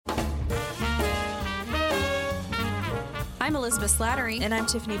I'm Elizabeth Slattery. And I'm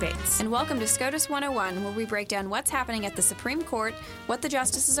Tiffany Bates. And welcome to SCOTUS 101, where we break down what's happening at the Supreme Court, what the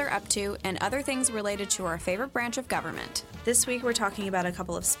justices are up to, and other things related to our favorite branch of government. This week we're talking about a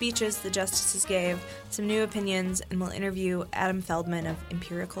couple of speeches the justices gave, some new opinions, and we'll interview Adam Feldman of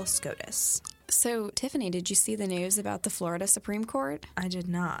Empirical SCOTUS. So, Tiffany, did you see the news about the Florida Supreme Court? I did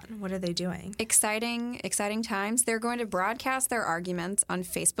not. What are they doing? Exciting times. They're going to broadcast their arguments on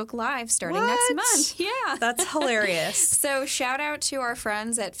Facebook Live starting next month. Yeah. That's hilarious. So, shout out to our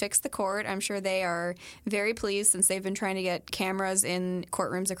friends at Fix the Court. I'm sure they are very pleased since they've been trying to get cameras in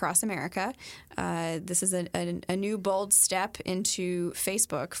courtrooms across America. This is a new bold step into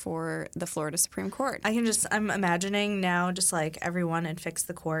Facebook for the Florida Supreme Court. I'm imagining now just like everyone at Fix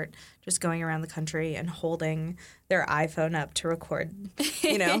the Court just going around the country and holding their iPhone up to record,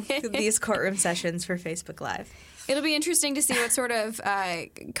 these courtroom sessions for Facebook Live. It'll be interesting to see what sort of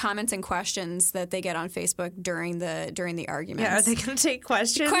comments and questions that they get on Facebook during the arguments. Yeah, are they going to take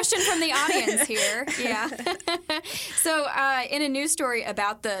questions? Question from the audience here. Yeah. So, in a news story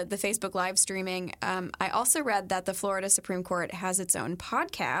about the Facebook live streaming, I also read that the Florida Supreme Court has its own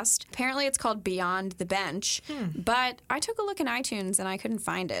podcast. Apparently, it's called Beyond the Bench. But I took a look in iTunes and I couldn't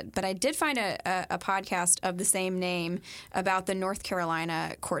find it. But I did find a podcast of the same name about the North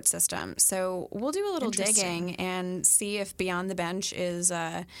Carolina court system. So we'll do a little digging and see if Beyond the Bench is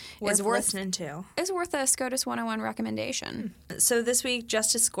worth listening to. Is worth a SCOTUS 101 recommendation. So this week,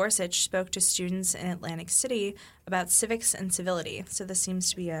 Justice Gorsuch spoke to students in Atlantic City about civics and civility. So this seems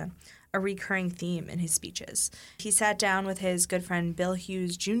to be a recurring theme in his speeches. He sat down with his good friend Bill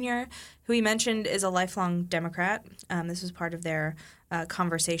Hughes Jr., who he mentioned is a lifelong Democrat. This was part of their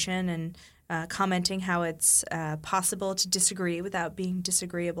conversation and commenting how it's possible to disagree without being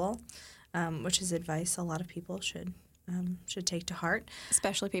disagreeable, which is advice a lot of people should take to heart.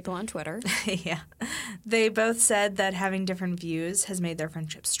 Especially people on Twitter. Yeah. They both said that having different views has made their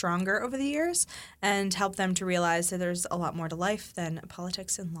friendship stronger over the years and helped them to realize that there's a lot more to life than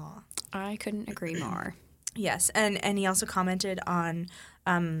politics and law. I couldn't agree more. Yes, and he also commented on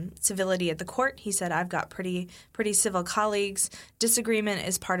civility at the court. He said, "I've got pretty civil colleagues. Disagreement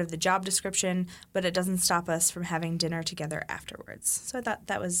is part of the job description, but it doesn't stop us from having dinner together afterwards." So I thought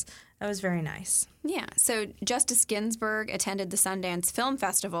that was very nice. Yeah. So Justice Ginsburg attended the Sundance Film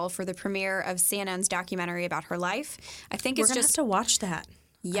Festival for the premiere of CNN's documentary about her life. I think we're gonna have to watch that.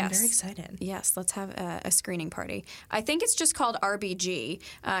 Yes. I'm very excited. Yes, let's have a screening party. I think it's just called RBG,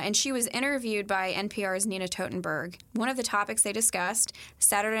 and she was interviewed by NPR's Nina Totenberg. One of the topics they discussed,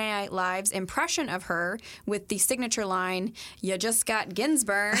 Saturday Night Live's impression of her with the signature line, "You just got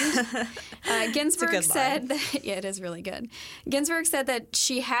Ginsburg." Ginsburg said that, yeah, it is really good. Ginsburg said that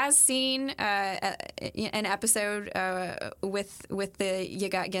she has seen an episode with the You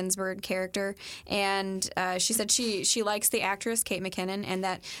Got Ginsburg character, and she said she likes the actress Kate McKinnon, and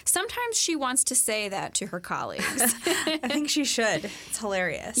that sometimes she wants to say that to her colleagues. I think she should. It's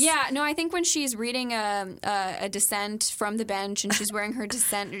hilarious. Yeah, no, I think when she's reading a dissent from the bench and she's wearing her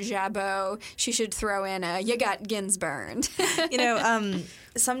dissent jabot, she should throw in a "You got Ginsburned."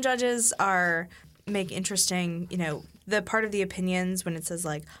 Some judges make interesting, the part of the opinions when it says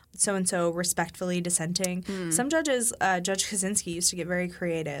like so-and-so respectfully dissenting. Some judges, Judge Kaczynski used to get very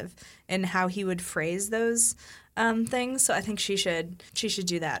creative in how he would phrase those things. So I think she should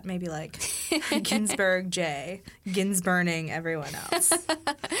do that. Maybe like Ginsburg J, Ginsburning everyone else.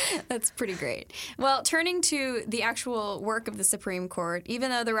 That's pretty great. Well, turning to the actual work of the Supreme Court, even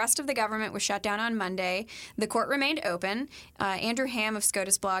though the rest of the government was shut down on Monday, the court remained open. Andrew Ham of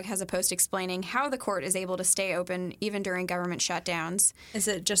SCOTUS Blog has a post explaining how the court is able to stay open even during government shutdowns. Is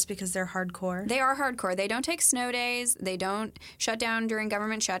it just because they're hardcore? They are hardcore. They don't take snow days. They don't shut down during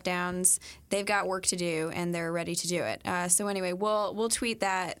government shutdowns. They've got work to do, and they're ready to do it. So anyway, we'll tweet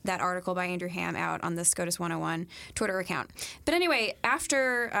that article by Andrew Ham out on the SCOTUS 101 Twitter account. But anyway,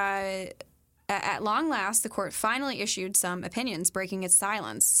 after at long last, the court finally issued some opinions breaking its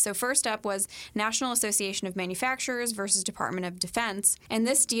silence. So first up was National Association of Manufacturers versus Department of Defense, and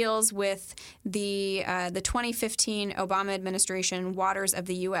this deals with the 2015 Obama administration Waters of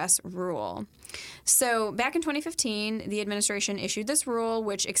the U.S. rule. So back in 2015, the administration issued this rule,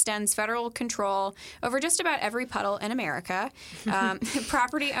 which extends federal control over just about every puddle in America.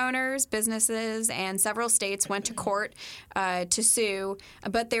 Property owners, businesses, and several states went to court to sue,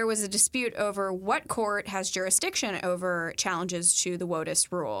 but there was a dispute over over what court has jurisdiction over challenges to the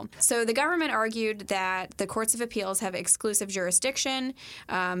WOTUS rule. So the government argued that the courts of appeals have exclusive jurisdiction,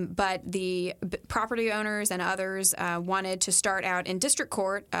 but the property owners and others wanted to start out in district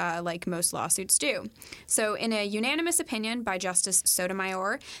court like most lawsuits do. So in a unanimous opinion by Justice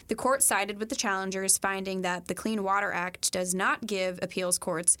Sotomayor, the court sided with the challengers, finding that the Clean Water Act does not give appeals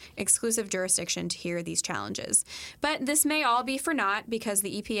courts exclusive jurisdiction to hear these challenges. But this may all be for naught because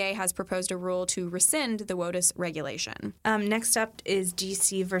the EPA has proposed a rule to rescind the WOTUS regulation. Next up is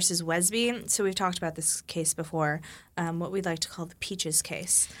D.C. versus Wesby. So we've talked about this case before, what we'd like to call the Peaches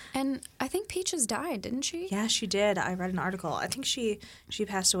case. And I think Peaches died, didn't she? Yeah, she did. I read an article. I think she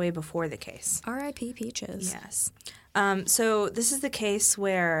passed away before the case. R.I.P. Peaches. Yes. So this is the case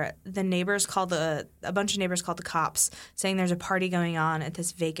where the neighbors a bunch of neighbors called the cops saying there's a party going on at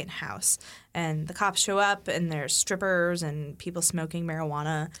this vacant house. And the cops show up and there's strippers and people smoking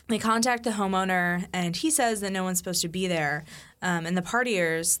marijuana. They contact the homeowner and he says that no one's supposed to be there. And the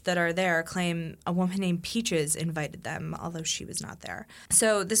partiers that are there claim a woman named Peaches invited them, although she was not there.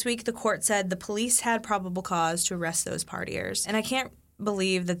 So this week the court said the police had probable cause to arrest those partiers. And I can't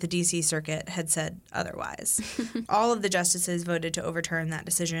believe that the D.C. Circuit had said otherwise. All of the justices voted to overturn that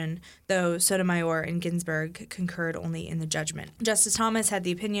decision, though Sotomayor and Ginsburg concurred only in the judgment. Justice Thomas had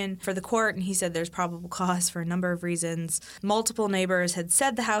the opinion for the court, and he said there's probable cause for a number of reasons. Multiple neighbors had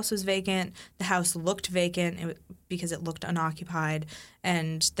said the house was vacant. The house looked vacant because it looked unoccupied,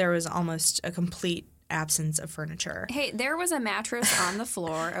 and there was almost a complete absence of furniture. Hey, there was a mattress on the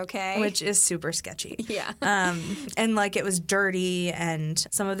floor, okay? Which is super sketchy. Yeah. And it was dirty, and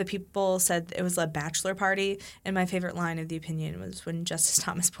some of the people said it was a bachelor party. And my favorite line of the opinion was when Justice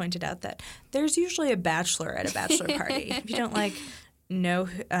Thomas pointed out that there's usually a bachelor at a bachelor party. If you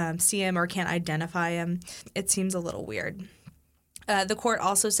don't see him or can't identify him, it seems a little weird. The court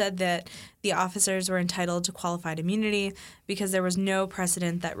also said that the officers were entitled to qualified immunity because there was no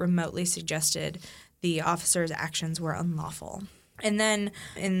precedent that remotely suggested the officers' actions were unlawful. And then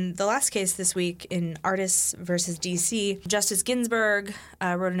in the last case this week, in Artis versus D.C., Justice Ginsburg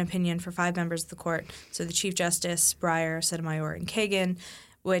wrote an opinion for 5 members of the court, so the Chief Justice, Breyer, Sotomayor, and Kagan,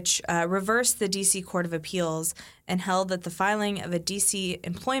 which reversed the D.C. Court of Appeals and held that the filing of a D.C.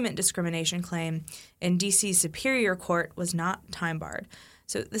 employment discrimination claim in D.C. Superior Court was not time-barred.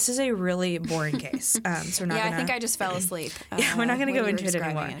 So this is a really boring case. So we're not I think I just fell asleep. We're not going to go into it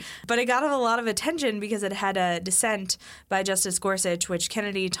anymore. But it got a lot of attention because it had a dissent by Justice Gorsuch, which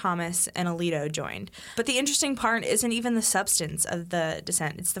Kennedy, Thomas, and Alito joined. But the interesting part isn't even the substance of the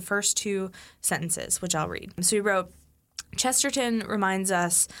dissent. It's the first 2 sentences, which I'll read. So he wrote, Chesterton reminds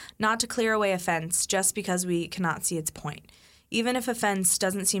us not to clear away a fence just because we cannot see its point. Even if a fence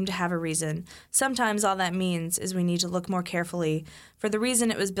doesn't seem to have a reason, sometimes all that means is we need to look more carefully for the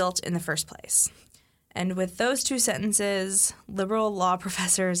reason it was built in the first place. And with those 2 sentences, liberal law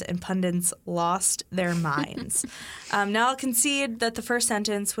professors and pundits lost their minds. Now I'll concede that the first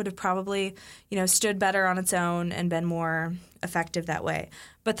sentence would have probably, stood better on its own and been more effective that way.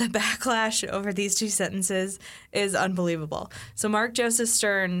 But the backlash over these 2 sentences is unbelievable. So Mark Joseph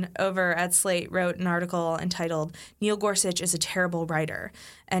Stern over at Slate wrote an article entitled, Neil Gorsuch is a terrible writer,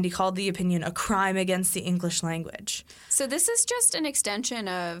 and he called the opinion a crime against the English language. So this is just an extension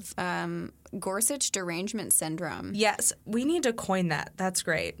of Gorsuch derangement syndrome. Yes, we need to coin that. That's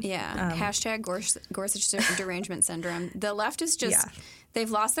great. Yeah, hashtag Gorsuch derangement syndrome. The left is just... Yeah. They've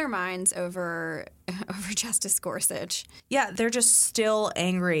lost their minds over Justice Gorsuch. Yeah, they're just still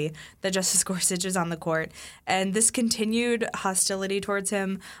angry that Justice Gorsuch is on the court. And this continued hostility towards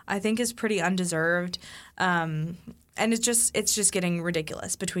him, I think, is pretty undeserved. And it's just getting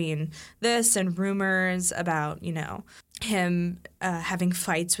ridiculous between this and rumors about, him having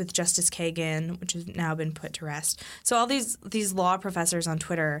fights with Justice Kagan, which has now been put to rest. So all these law professors on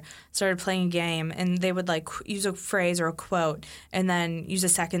Twitter started playing a game, and they would use a phrase or a quote and then use a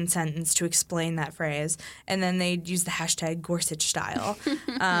second sentence to explain that phrase, and then they'd use the hashtag Gorsuch style.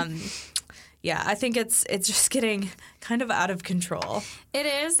 Yeah, I think it's just getting kind of out of control. It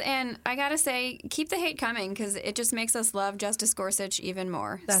is, and I gotta say, keep the hate coming because it just makes us love Justice Gorsuch even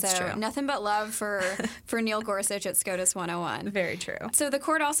more. That's true. Nothing but love for Neil Gorsuch at SCOTUS 101. Very true. So the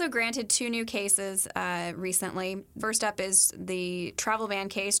court also granted 2 new cases recently. First up is the travel ban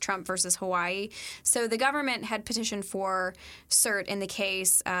case, Trump versus Hawaii. So the government had petitioned for cert in the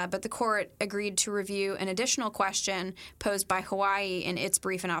case, but the court agreed to review an additional question posed by Hawaii in its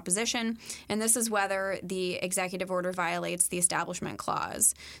brief in opposition. And this is whether the executive order violates the Establishment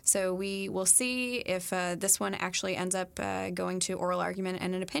Clause. So we will see if this one actually ends up going to oral argument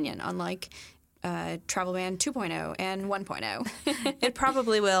and an opinion, unlike travel ban 2.0 and 1.0. It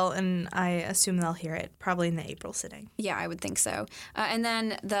probably will, and I assume they'll hear it probably in the April sitting. Yeah, I would think so. And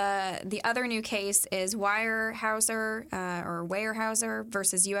then the other new case is Weyerhaeuser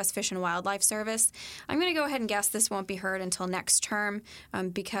versus U.S. Fish and Wildlife Service. I'm going to go ahead and guess this won't be heard until next term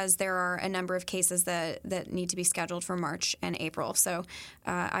because there are a number of cases that need to be scheduled for March and April. So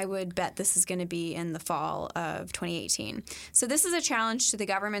I would bet this is going to be in the fall of 2018. So this is a challenge to the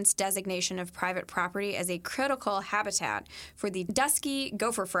government's designation of private property as a critical habitat for the dusky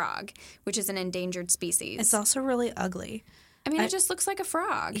gopher frog, which is an endangered species. It's also really ugly. I mean, it just looks like a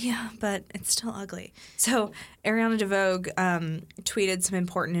frog. Yeah, but it's still ugly. So Ariana DeVoe tweeted some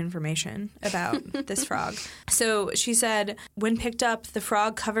important information about this frog. So she said, when picked up, the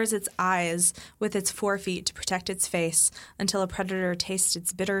frog covers its eyes with its forefeet to protect its face until a predator tastes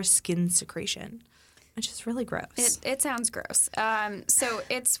its bitter skin secretion. Which is really gross. It sounds gross. So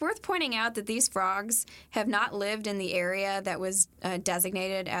it's worth pointing out that these frogs have not lived in the area that was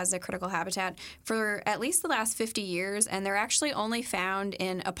designated as a critical habitat for at least the last 50 years, and they're actually only found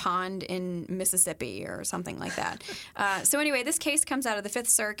in a pond in Mississippi or something like that. So anyway, this case comes out of the Fifth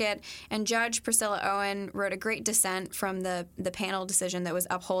Circuit, and Judge Priscilla Owen wrote a great dissent from the panel decision that was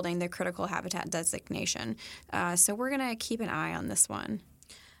upholding the critical habitat designation. So we're going to keep an eye on this one.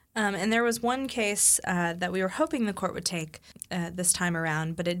 And there was one case that we were hoping the court would take this time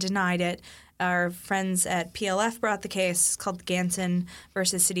around, but it denied it. Our friends at PLF brought the case. It's called Ganson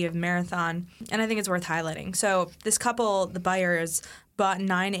versus City of Marathon, and I think it's worth highlighting. So this couple, the buyers, bought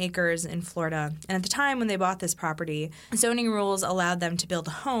 9 acres in Florida, and at the time when they bought this property, zoning rules allowed them to build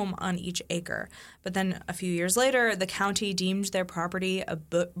a home on each acre. But then a few years later, the county deemed their property a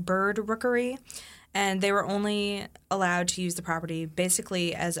bird rookery, and they were only allowed to use the property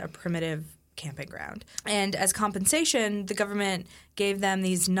basically as a primitive camping ground. And as compensation, the government gave them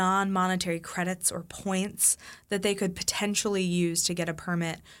these non-monetary credits or points that they could potentially use to get a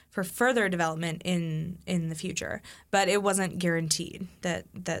permit for further development in the future. But it wasn't guaranteed that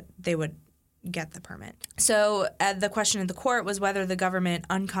they would get the permit. So the question of the court was whether the government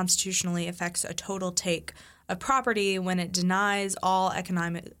unconstitutionally affects a total take of property when it denies all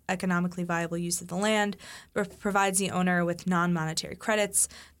economically viable use of the land, but provides the owner with non-monetary credits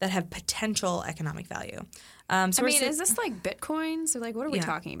that have potential economic value. So is this like Bitcoins? Or like, what are we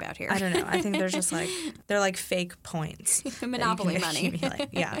talking about here? I don't know. I think they're just they're like fake points. Monopoly money.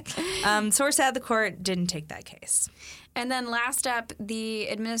 Yeah. So we're sad the court didn't take that case. And then last up, the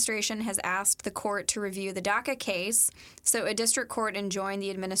administration has asked the court to review the DACA case. So a district court enjoined the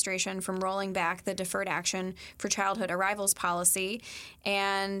administration from rolling back the Deferred Action for Childhood Arrivals policy.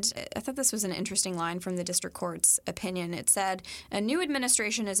 And I thought this was an interesting line from the district court's opinion. It said, a new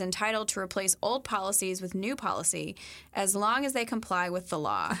administration is entitled to replace old policies with new policy as long as they comply with the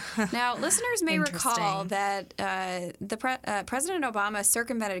law. Now, listeners may recall that President Obama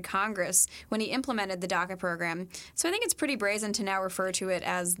circumvented Congress when he implemented the DACA program. So I think it's pretty brazen to now refer to it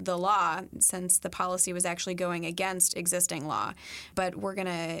as the law, since the policy was actually going against existing law. But we're going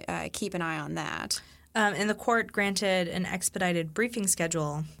to keep an eye on that. And the court granted an expedited briefing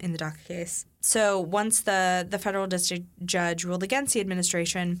schedule in the DACA case. So once the federal district judge ruled against the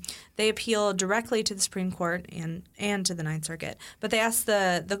administration, they appealed directly to the Supreme Court and to the Ninth Circuit. But they asked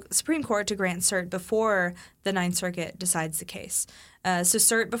the Supreme Court to grant cert before the Ninth Circuit decides the case. So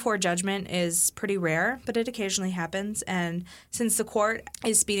cert before judgment is pretty rare, but it occasionally happens. And since the court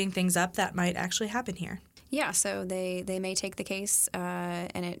is speeding things up, that might actually happen here. Yeah, so they may take the case,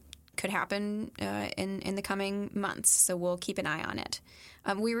 and it could happen in the coming months, so we'll keep an eye on it.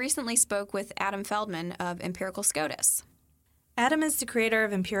 We recently spoke with Adam Feldman of Empirical SCOTUS. Adam is the creator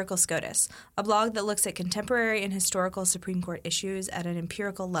of Empirical SCOTUS, a blog that looks at contemporary and historical Supreme Court issues at an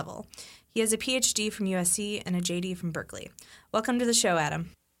empirical level. He has a PhD from USC and a JD from Berkeley. Welcome to the show,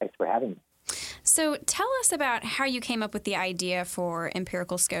 Adam. Thanks for having me. So tell us about how you came up with the idea for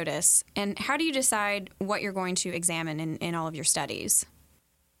Empirical SCOTUS, and how do you decide what you're going to examine in all of your studies?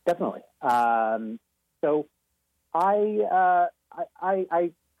 Definitely. So I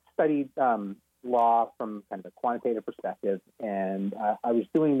studied law from kind of a quantitative perspective, and I was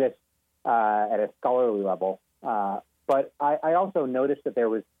doing this at a scholarly level. But I also noticed that there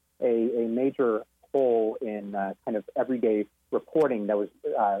was a major hole in kind of everyday reporting that was,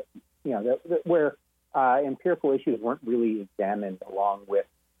 where empirical issues weren't really examined along with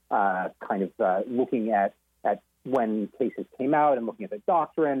looking at when cases came out and looking at the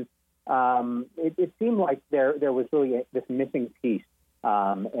doctrine. It seemed like there was really this missing piece.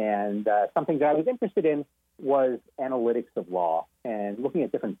 And something that I was interested in was analytics of law and looking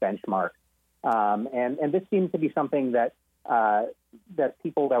at different benchmarks. And this seemed to be something that that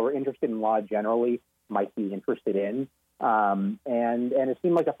people that were interested in law generally might be interested in. And it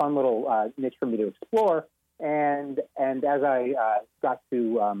seemed like a fun little niche for me to explore. And as I got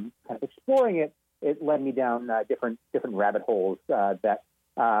to kind of exploring it, it led me down different rabbit holes that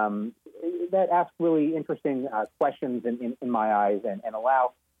ask really interesting questions in my eyes and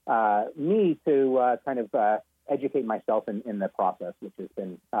allow me to kind of educate myself in the process, which has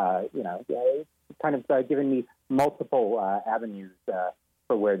been kind of given me multiple avenues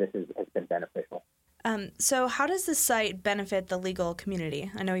for where this has been beneficial. So how does this site benefit the legal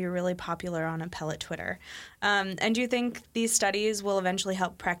community? I know you're really popular on Appellate Twitter. And do you think these studies will eventually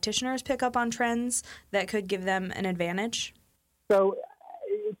help practitioners pick up on trends that could give them an advantage? So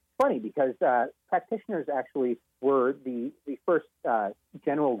it's funny because practitioners actually were the first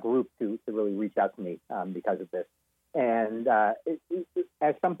general group to really reach out to me because of this. And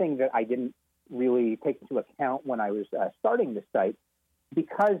as something that I didn't really take into account when I was starting the site,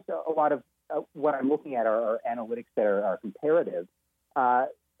 because a lot of what I'm looking at are analytics that are comparative.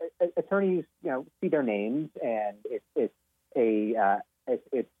 Attorneys, see their names, and it's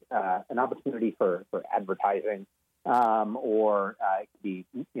an opportunity for advertising, or it could be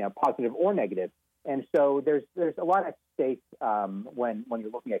positive or negative. And so there's a lot at stake when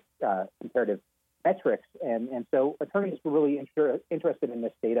you're looking at comparative metrics, and so attorneys were really interested in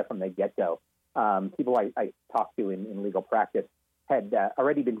this data from the get-go. People I talked to in legal practice had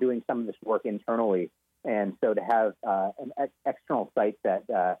already been doing some of this work internally, and so to have an external site that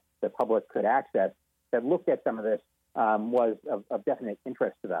the public could access that looked at some of this was of definite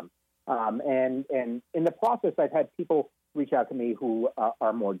interest to them. And in the process, I've had people reach out to me who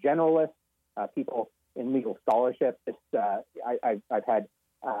are more generalists, people in legal scholarship. I've had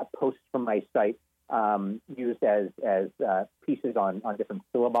posts from my site used as pieces on different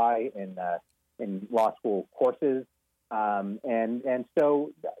syllabi in law school courses. And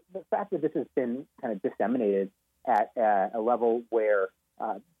so the fact that this has been kind of disseminated at a level where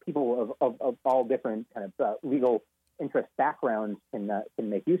people of all different kind of legal interest backgrounds can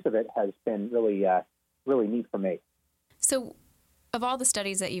make use of it has been really neat for me. So, of all the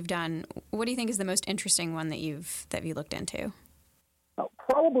studies that you've done, what do you think is the most interesting one that you looked into?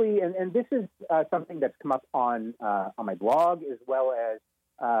 Probably, and this is something that's come up on my blog as well as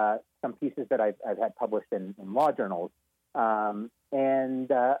some pieces that I've had published in law journals. What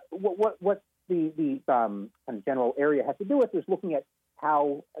the kind of general area has to do with is looking at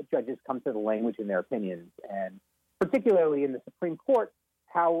how judges come to the language in their opinions, and particularly in the Supreme Court,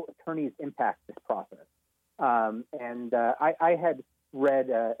 how attorneys impact this process. I had read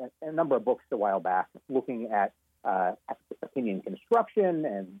a number of books a while back looking at opinion construction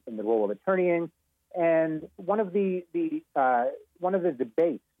and the role of attorneying, and one of the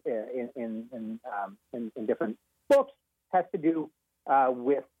debates in different books has to do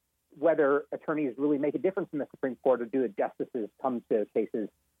with whether attorneys really make a difference in the Supreme Court, or do the justices come to cases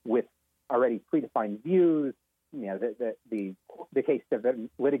with already predefined views. The case has been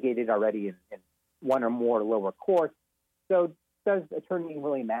litigated already in one or more lower courts. So does attorneying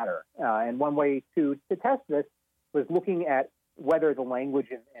really matter? And one way to test this was looking at whether the language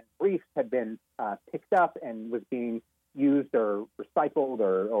in briefs had been picked up and was being used or recycled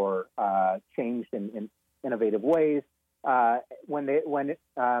or changed in innovative ways when it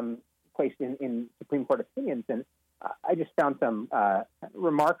placed in Supreme Court opinions. And I just found some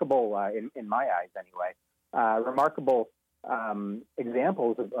remarkable, in my eyes anyway, remarkable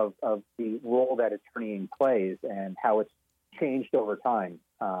examples of the role that attorneying plays and how it's changed over time.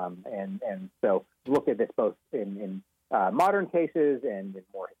 And so look at this both in modern cases and in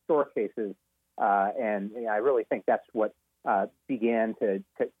more historic cases. And I really think that's what began to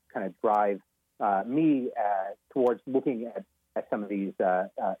kind of drive me towards looking at some of these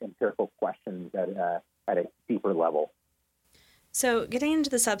empirical questions at a deeper level. So getting into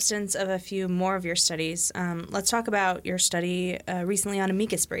the substance of a few more of your studies, let's talk about your study recently on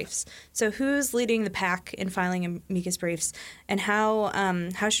amicus briefs. So who's leading the pack in filing amicus briefs, and how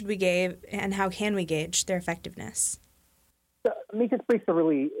should we gauge and how can we gauge their effectiveness? So amicus briefs are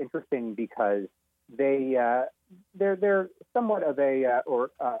really interesting because they're somewhat of the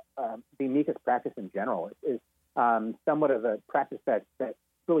amicus practice in general is somewhat of a practice that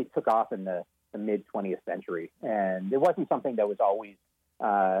really took off in the mid-20th century, and it wasn't something that was always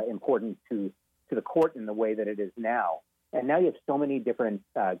important to the court in the way that it is now. And now you have so many different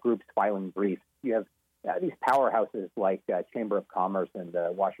groups filing briefs. You have these powerhouses like Chamber of Commerce and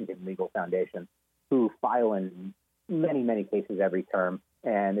the Washington Legal Foundation, who file in many, many cases every term,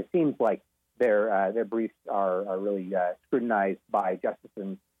 and it seems like their briefs are really scrutinized by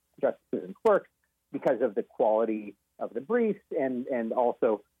justices and clerks because of the quality of the briefs, and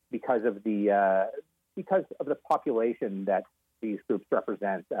also because of the population that these groups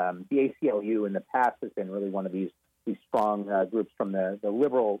represent. The ACLU in the past has been really one of these strong groups from the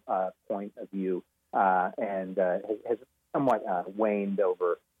liberal point of view, and has somewhat waned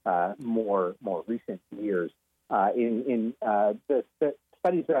over more recent years. In the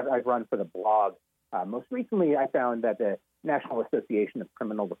studies that I've run for the blog, most recently I found that the National Association of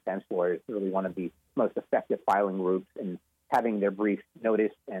Criminal Defense Lawyers is really one of the most effective filing groups in having their briefs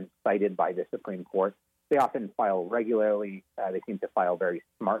noticed and cited by the Supreme Court. They often file regularly. They seem to file very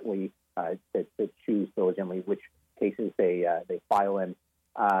smartly, to choose diligently which cases they file in.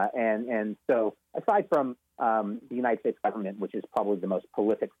 And so aside from the United States government, which is probably the most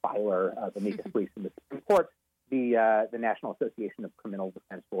prolific filer of amicus briefs in the Supreme Court, the National Association of Criminal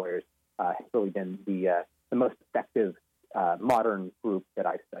Defense Lawyers has really been the most effective modern group that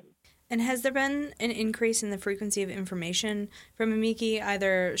I've studied. And has there been an increase in the frequency of information from amici,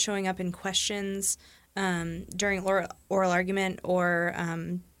 either showing up in questions during oral argument or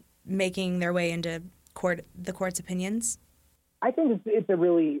making their way into the court's opinions? I think it's a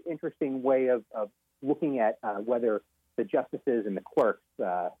really interesting way of looking at whether the justices and the clerks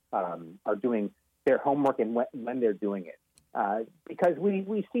are doing their homework and when they're doing it. Because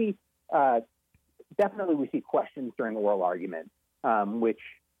we see, definitely we see questions during oral argument, which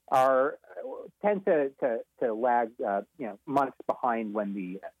tend to lag months behind when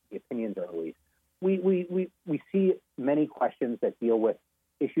the opinions are released. We see many questions that deal with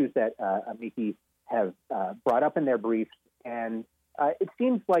issues that amici have brought up in their briefs, and it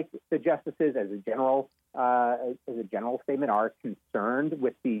seems like the justices, as a general statement, are concerned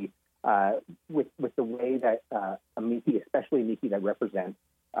with the way that amici, especially amici that represent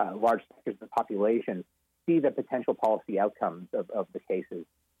large sectors of the population, see the potential policy outcomes of the cases.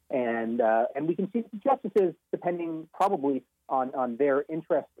 And we can see the justices, depending probably on their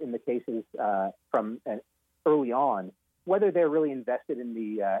interest in the cases from early on, whether they're really invested in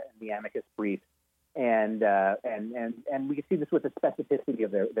the amicus briefs, and we can see this with the specificity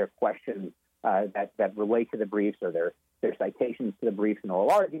of their questions that relate to the briefs or their citations to the briefs in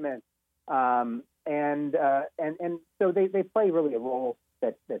oral argument, and so they play really a role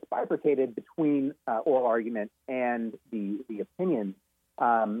that's bifurcated between oral argument and the opinion.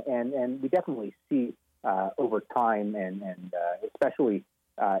 And we definitely see over time, and especially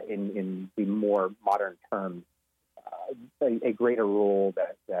in the more modern terms, a greater role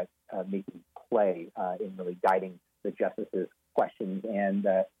that amici play in really guiding the justices' questions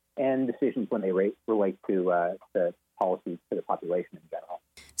and decisions when they relate to policy to the population in general.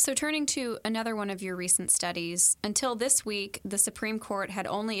 So turning to another one of your recent studies, until this week, the Supreme Court had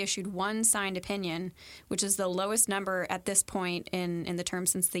only issued one signed opinion, which is the lowest number at this point in the term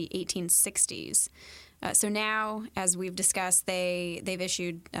since the 1860s. So now, as we've discussed, they've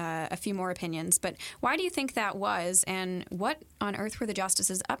issued a few more opinions. But why do you think that was, and what on earth were the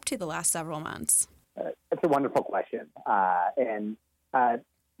justices up to the last several months? That's a wonderful question, and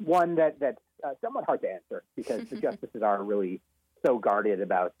one that's somewhat hard to answer because the justices are really so guarded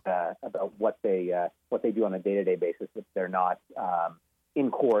about what they do on a day-to-day basis if they're not in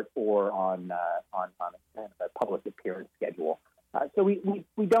court or on a public appearance schedule. So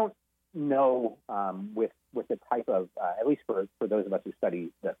we don't know with the type of at least for those of us who study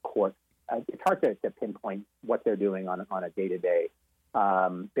the court, it's hard to pinpoint what they're doing on a day-to-day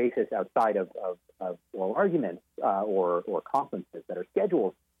basis outside of oral arguments or conferences that are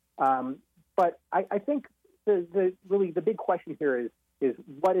scheduled. But I think the big question here is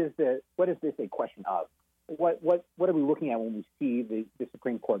what is this a question of? What are we looking at when we see the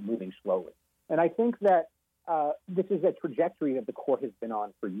Supreme Court moving slowly? And I think that this is a trajectory that the court has been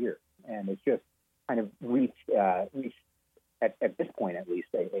on for years, and it's just kind of reached at this point at least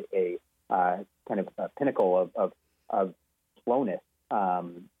a kind of a pinnacle of slowness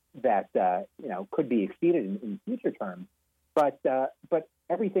that could be exceeded in future terms. But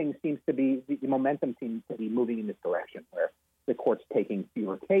everything seems to be, the momentum seems to be moving in this direction where the court's taking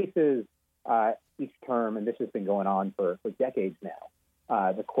fewer cases each term, and this has been going on for decades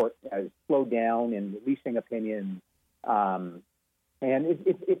now. The court has slowed down in releasing opinions, and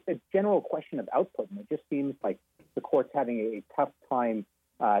it's a general question of output, and it just seems like the court's having a tough time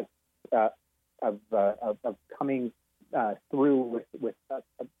of coming through with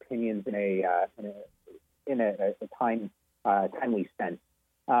opinions in a timely sense.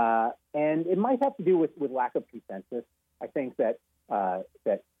 And it might have to do with lack of consensus. I think that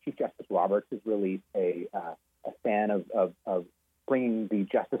Chief Justice Roberts is really a fan of bringing the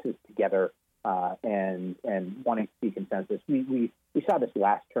justices together and wanting to see consensus. We saw this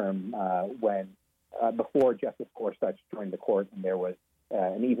last term when before Justice Gorsuch joined the court, and there was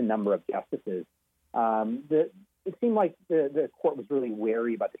an even number of justices. It seemed like the court was really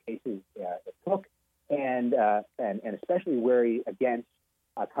wary about the cases it took, and especially wary against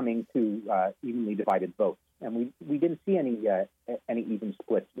coming to evenly divided votes. And we didn't see any even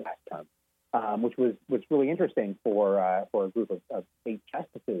splits last term, which was really interesting for a group of 8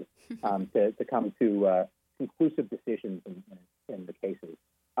 justices to come to conclusive decisions in the cases.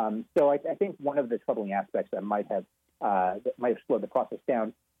 So I think one of the troubling aspects that might have slowed the process down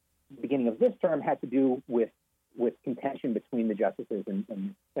at the beginning of this term had to do with contention between the justices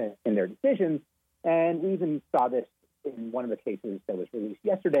in their decisions. And we even saw this in one of the cases that was released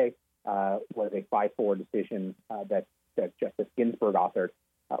yesterday, was a 5-4 decision that Justice Ginsburg authored.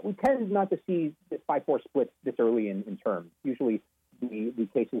 We tend not to see the 5-4 splits this early in terms. Usually the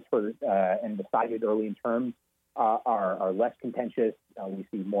cases for and decided early in terms are less contentious. We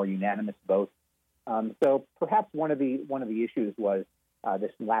see more unanimous votes. So perhaps one of the issues was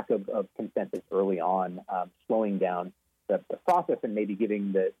this lack of consensus early on, slowing down the process and maybe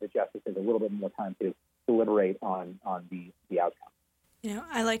giving the justices a little bit more time to deliberate on the outcome.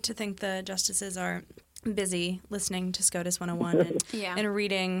 I like to think the justices are busy listening to SCOTUS 101 and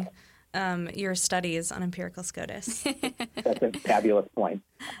reading your studies on empirical SCOTUS. That's a fabulous point.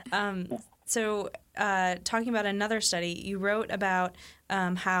 So talking about another study, you wrote about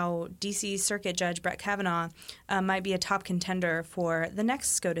how D.C. Circuit Judge Brett Kavanaugh might be a top contender for the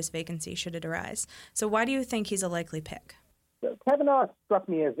next SCOTUS vacancy should it arise. So why do you think he's a likely pick? So Kavanaugh struck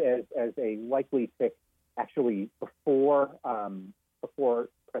me as a likely pick actually before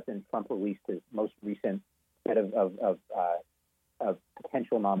President Trump released his most recent set of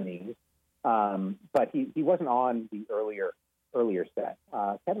potential nominees. But he wasn't on the earlier set.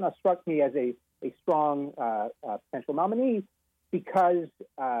 Kavanaugh struck me as a strong potential nominee because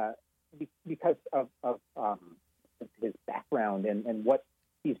of his background and what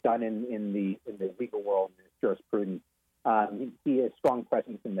he's done in the legal world and his jurisprudence. He has strong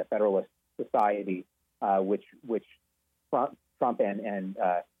presence in the Federalist Society, which Trump and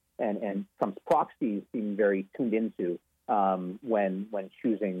Trump's proxies seem very tuned into when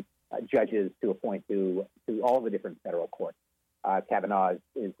choosing judges to appoint to all the different federal courts. Kavanaugh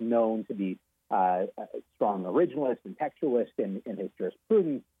is known to be a strong originalist and textualist in his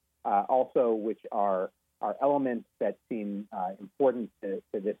jurisprudence, also which are elements that seem important to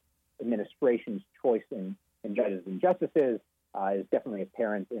this administration's choice in judges and justices. Is definitely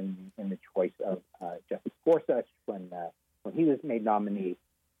apparent in the choice of Justice Gorsuch when he was made nominee.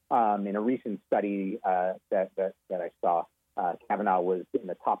 In a recent study that I saw, Kavanaugh was in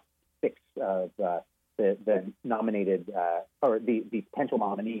the top 6 of the nominated or the potential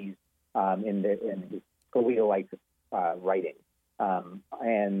nominees in his Scalia-like writing,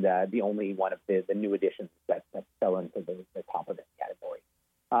 and the only one of the new additions that fell into the top of that category.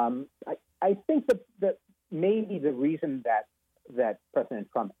 I think that maybe the reason that President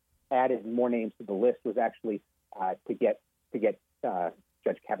Trump added more names to the list was actually to get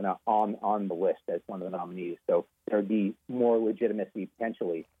Judge Kavanaugh on the list as one of the nominees. So there would be more legitimacy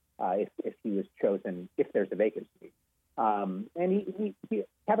potentially if he was chosen, if there's a vacancy. And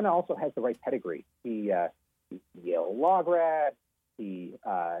Kavanaugh also has the right pedigree. He's a Yale law grad. He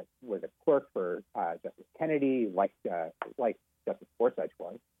was a clerk for Justice Kennedy, like Justice Gorsuch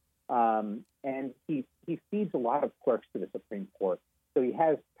was. And he feeds a lot of clerks to the Supreme Court. So he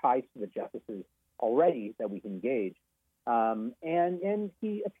has ties to the justices already that we can gauge. And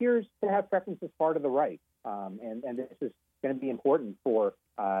he appears to have preferences far to the right. And this is going to be important for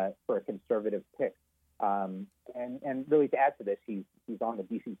a conservative pick. And really to add to this, he's on the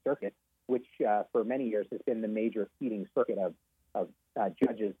D.C. Circuit, which for many years has been the major feeding circuit of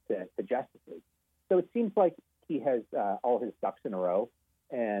judges to justices. So it seems like he has all his ducks in a row.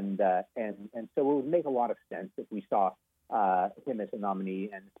 And so it would make a lot of sense if we saw him as a nominee,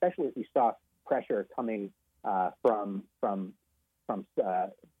 and especially if we saw pressure coming from Trump's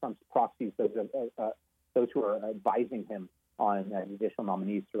proxies, those who are advising him on judicial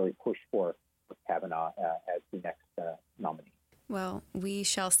nominees to really push for Kavanaugh as the next nominee. Well, we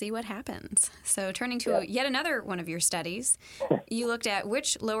shall see what happens. So turning to yet another one of your studies, you looked at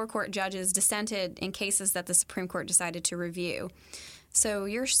which lower court judges dissented in cases that the Supreme Court decided to review. So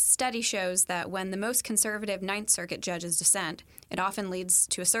your study shows that when the most conservative Ninth Circuit judges dissent, it often leads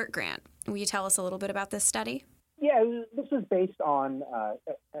to a cert grant. Will you tell us a little bit about this study? Yeah, this was based on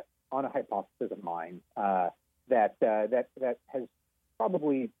a hypothesis of mine that has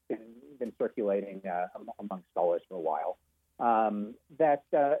probably been circulating among scholars for a while.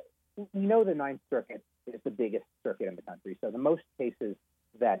 We know the Ninth Circuit is the biggest circuit in the country, so the most cases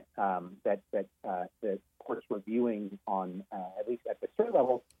the courts reviewing on at least at the cert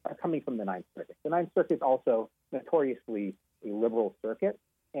level are coming from the Ninth Circuit. The Ninth Circuit is also notoriously a liberal circuit,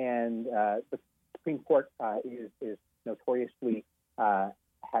 and the Supreme Court is notoriously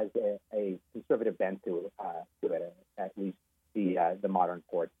has a conservative bent to it, at least the modern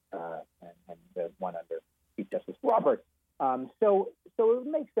court and the one under Chief Justice Roberts. So it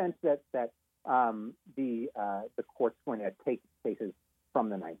makes sense that the court's going to take cases from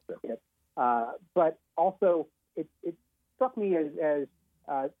the Ninth Circuit, but also it struck me as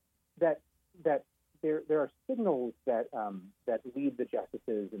that there are signals that lead the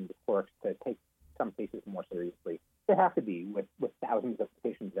justices and the clerks to take some cases more seriously. There have to be with thousands of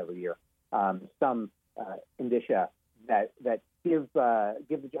petitions every year. Some indicia that give the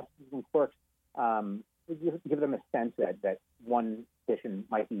justices and clerks give them a sense that one petition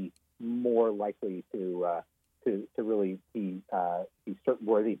might be more likely to really be cert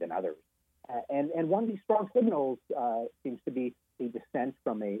worthy than others. And one of these strong signals seems to be a dissent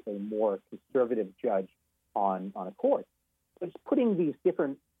from a more conservative judge on a court. So just putting these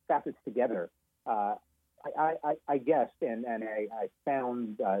different facets together, I guessed, and I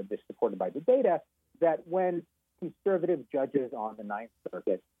found this supported by the data, that when conservative judges on the Ninth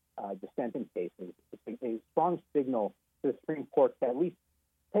Circuit dissent in cases, it's a strong signal to the Supreme Court to at least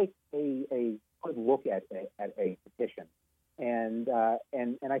take a good look at a petition. And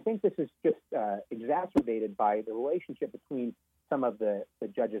I think this is just exacerbated by the relationship between some of the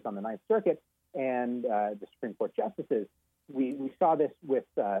judges on the Ninth Circuit and the Supreme Court justices. We saw this with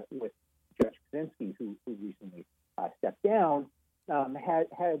Judge Kaczynski, who recently stepped down, had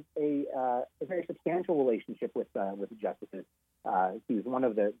a very substantial relationship with the justices. He was one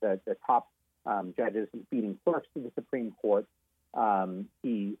of the top judges and feeding clerks to the Supreme Court.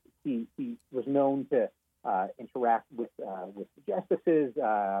 He was known to interact with the justices,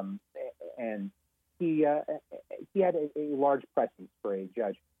 and he had a large presence for a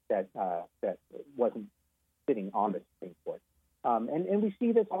judge that wasn't sitting on the Supreme Court. And we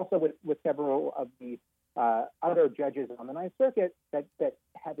see this also with several of the other judges on the Ninth Circuit that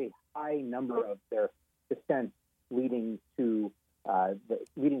have a high number of their dissents leading the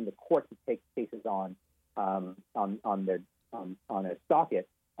court to take cases on a docket.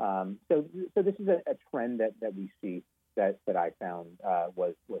 So this is a trend that we see that I found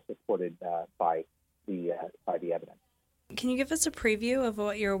was supported by the evidence. Can you give us a preview of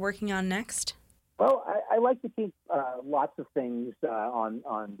what you're working on next? Well, I like to keep lots of things on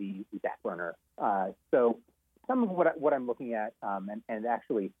the back burner. So some of what I'm looking at, and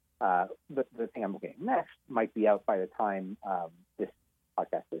actually the thing I'm looking at next might be out by the time this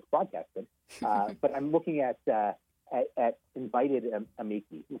podcast is broadcasted. But I'm looking at invited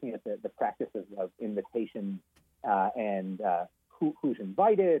amici, looking at the practice of invitation and who's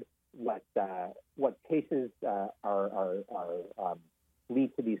invited, what cases are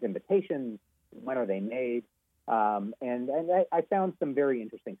lead to these invitations, when are they made, and I found some very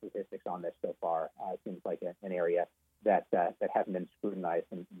interesting statistics on this so far. It seems like an area that hasn't been scrutinized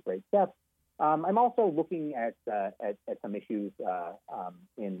in great depth. I'm also looking at some issues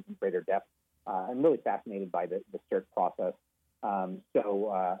in greater depth. I'm really fascinated by the cert process.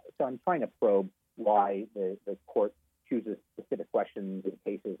 So I'm trying to probe why the court chooses specific questions in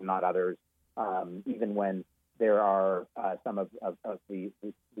cases and not others, even when there are some of the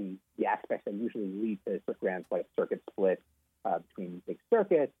aspects that usually lead to cert grants, like circuit split between big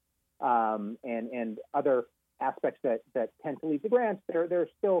circuits, and other aspects that tend to lead to grants. There are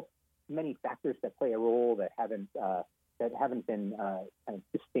still many factors that play a role that haven't been kind of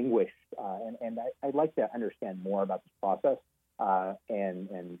distinguished, and I'd like to understand more about this process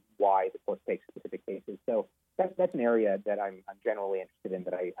and why the court takes specific cases. So that's an area that I'm generally interested in,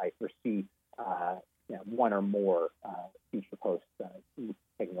 that I foresee one or more future posts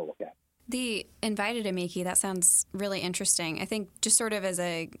taking a look at. The invited amici, that sounds really interesting. I think just sort of as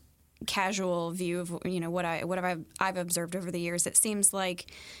a casual view of what I've observed over the years, it seems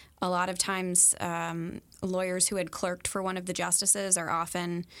like a lot of times lawyers who had clerked for one of the justices are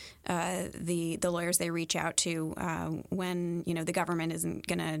often the lawyers they reach out to when the government isn't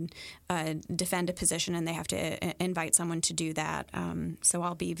going to defend a position and they have to invite someone to do that. So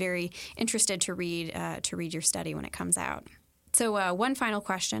I'll be very interested to read your study when it comes out. So one final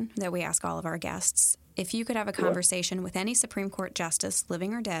question that we ask all of our guests: if you could have a conversation with any Supreme Court justice,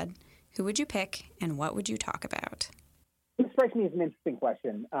 living or dead, who would you pick and what would you talk about? This strikes me as an interesting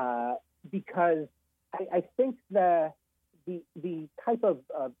question because I think the type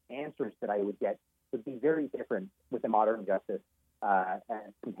of answers that I would get would be very different with a modern justice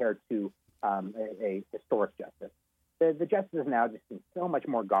compared to a historic justice. the justices now just seem so much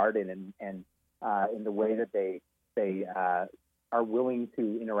more guarded and in the way that they are willing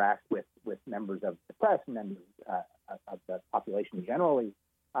to interact with members of the press and members of the population generally.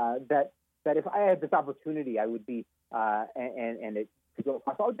 That if I had this opportunity, I would be and it to go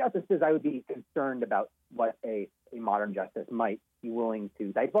across all justices, I would be concerned about what a modern justice might be willing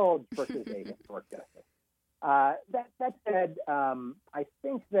to divulge versus a historic justice. That said, I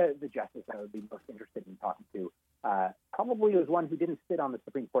think the justice I would be most interested in talking to probably was one who didn't sit on the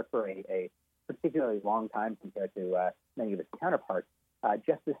Supreme Court for a particularly long time compared to many of his counterparts.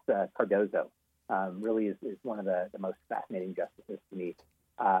 Justice Cardozo really is one of the most fascinating justices to me.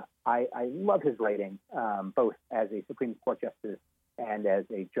 I love his writing, both as a Supreme Court justice and as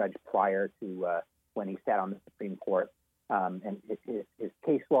a judge prior to when he sat on the Supreme Court. And his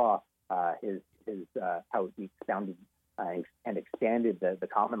case law, his how he expounded and expanded the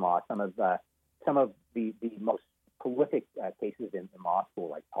common law. Some of the most prolific cases in law school,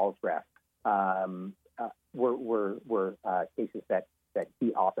 like Palsgraf, were cases that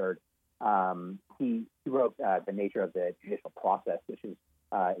he authored. He wrote The Nature of the Judicial Process, which is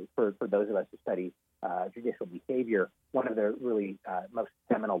for those of us who study judicial behavior, one of the really most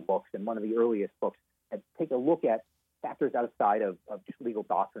seminal books and one of the earliest books that take a look at factors outside of just legal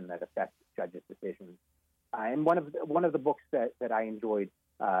doctrine that affect judges' decisions. And one of the books that I enjoyed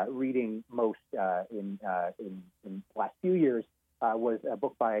reading most in the last few years was a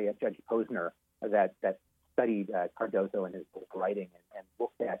book by Judge Posner that studied Cardozo and his writing and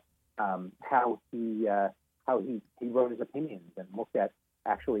looked at how he wrote his opinions and looked at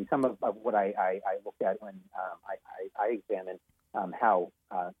actually some of what I looked at when I examined how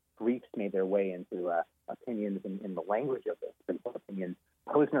briefs made their way into opinions in the language of the Supreme Court opinions.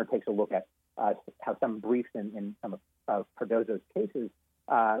 Posner takes a look at how some briefs in some of Cardozo's cases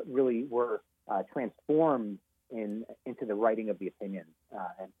really were transformed into the writing of the opinions.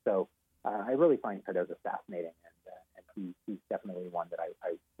 And so I really find Cardozo fascinating, and he's definitely one that I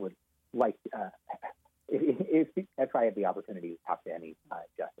would like, if I had the opportunity to talk to any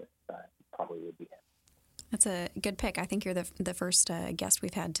justice, probably would be him. That's a good pick. I think you're the first guest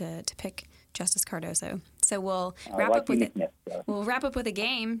we've had to pick Justice Cardozo. So we'll wrap up with it. We'll wrap up with a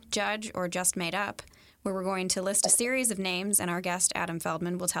game, Judge or Just Made Up, where we're going to list a series of names, and our guest Adam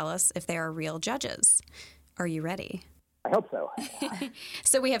Feldman will tell us if they are real judges. Are you ready? I hope so.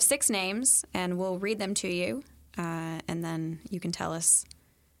 So we have 6 names, and we'll read them to you, and then you can tell us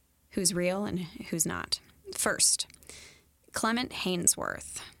who's real and who's not. First, Clement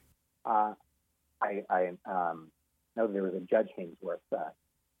Haynsworth. I know there was a Judge Haynsworth,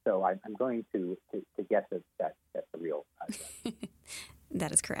 so I'm going to guess that that's the real judge.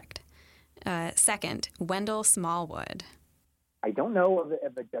 That is correct. Second, Wendell Smallwood. I don't know of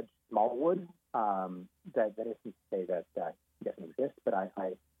a Judge Smallwood. That isn't to say that he doesn't exist, but I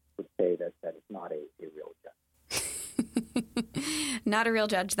would say that is not a real judge. Not a real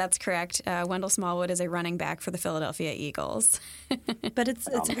judge, that's correct. Wendell Smallwood is a running back for the Philadelphia Eagles. But it's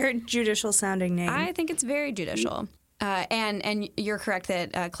a very judicial-sounding name. I think it's very judicial. And you're correct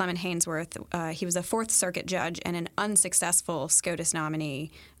that Clement Haynsworth, he was a Fourth Circuit judge and an unsuccessful SCOTUS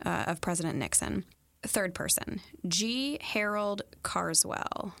nominee of President Nixon. Third person, G. Harold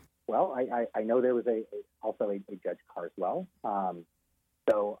Carswell. Well, I know there was also a Judge Carswell,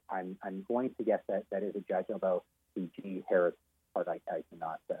 so I'm going to guess that is a judge, although the G. Harris part I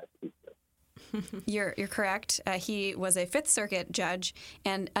cannot speak to. You're correct. He was a Fifth Circuit judge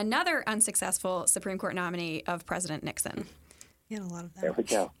and another unsuccessful Supreme Court nominee of President Nixon. He had a lot of that. There we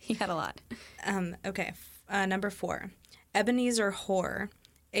go. He had a lot. Okay, number 4, Ebenezer Hoar,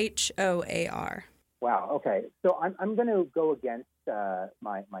 Hoar. Wow. Okay. So I'm going to go against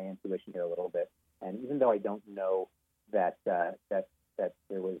my intuition here a little bit, and even though I don't know that there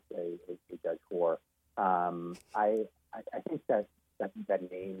was a Judge Hoar, I think that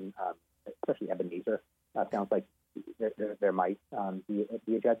name, especially Ebenezer, sounds like there might be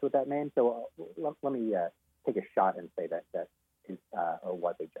a judge with that name. So let me take a shot and say that is or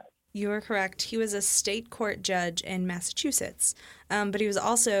was a judge. You are correct. He was a state court judge in Massachusetts, but he was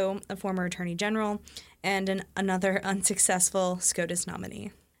also a former attorney general and another unsuccessful SCOTUS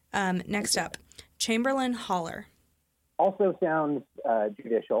nominee. Next up, Chamberlain Haller. Also sounds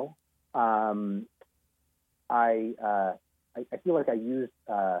judicial. I feel like I used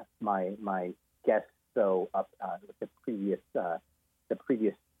my guess though up with the previous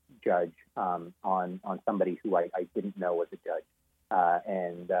judge on somebody who I didn't know was a judge.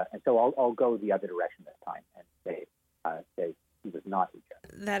 And so I'll go the other direction this time and say he was not a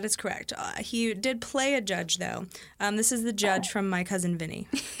judge. That is correct. He did play a judge, though. This is the judge from My Cousin Vinny.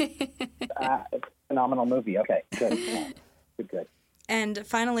 phenomenal movie. Okay, good. Good. And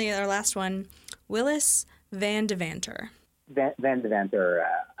finally, our last one, Willis Van Devanter. Van Devanter,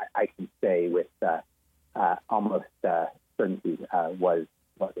 I can say with almost certainty, was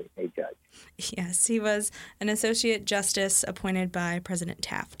a judge. Yes, he was an associate justice appointed by President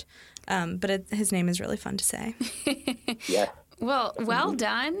Taft. But his name is really fun to say. Yes. Well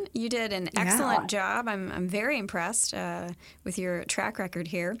done. You did an excellent job. I'm very impressed with your track record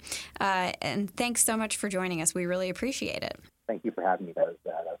here. And thanks so much for joining us. We really appreciate it. Thank you for having me. That was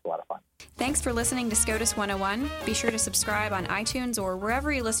a lot of fun. Thanks for listening to SCOTUS 101. Be sure to subscribe on iTunes or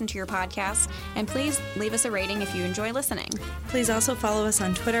wherever you listen to your podcasts. And please leave us a rating if you enjoy listening. Please also follow us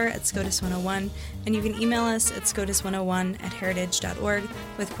on Twitter at SCOTUS101. And you can email us at SCOTUS101@heritage.org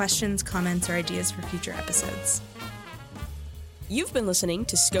with questions, comments, or ideas for future episodes. You've been listening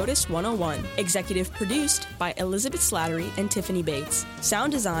to SCOTUS 101, executive produced by Elizabeth Slattery and Tiffany Bates.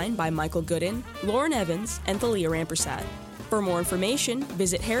 Sound design by Michael Gooden, Lauren Evans, and Thalia Rampersad. For more information,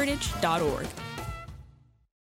 visit heritage.org.